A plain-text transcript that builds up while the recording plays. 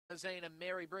Limousine and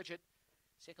Mary Bridget.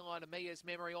 Second line of Mia's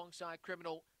Memory alongside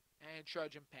Criminal and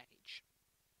Trojan Package.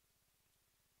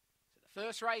 So the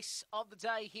first race of the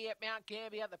day here at Mount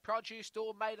Gambier, the Produce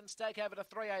Store Maiden Stake over to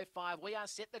 305. We are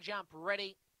set to jump,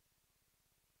 ready.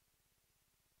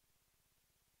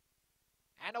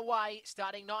 And away,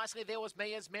 starting nicely, there was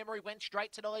Mia's Memory, went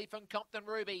straight to the lead from Compton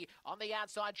Ruby. On the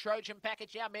outside, Trojan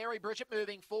Package, now Mary Bridget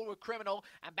moving forward, Criminal,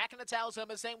 and back in the tails of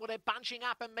Limousine, well, they're bunching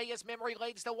up, and Mia's Memory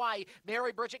leads the way.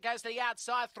 Mary Bridget goes to the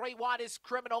outside, 3 wide is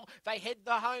Criminal. They head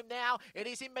the home now. It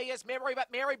is in Mia's Memory,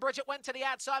 but Mary Bridget went to the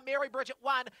outside. Mary Bridget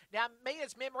won. Now,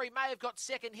 Mia's Memory may have got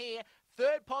second here.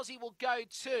 Third posse will go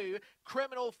to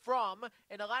Criminal from,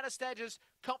 in the latter stages,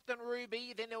 Compton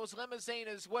Ruby. Then there was Limousine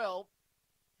as well.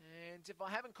 And if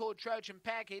I haven't called Trojan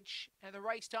Package, and the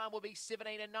race time will be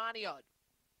 17:90 odd.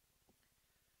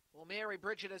 Well, Mary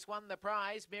Bridget has won the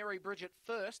prize. Mary Bridget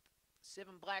first.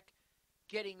 7 black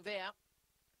getting there.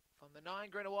 From the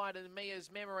 9 green and white and Mia's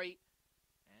Memory.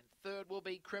 And third will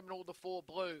be Criminal, the 4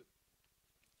 blue.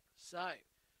 So,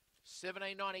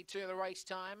 17:92 the race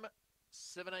time.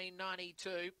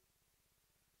 17:92.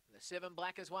 The 7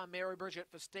 black has won. Mary Bridget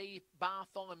for Steve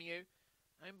Bartholomew.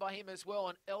 Owned by him as well,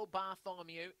 an L.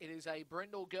 Bartholomew. It is a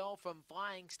Brindle girl from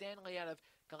Flying Stanley out of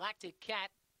Galactic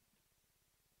Cat.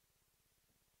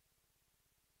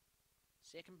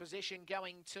 Second position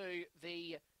going to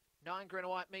the 9 green and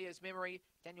white Mia's Memory.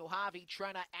 Daniel Harvey,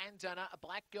 trainer and donor. A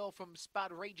black girl from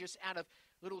Spud Regis out of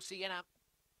Little Sienna.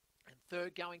 And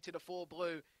third going to the 4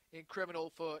 blue in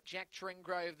Criminal for Jack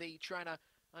Tringrove, the trainer,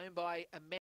 owned by a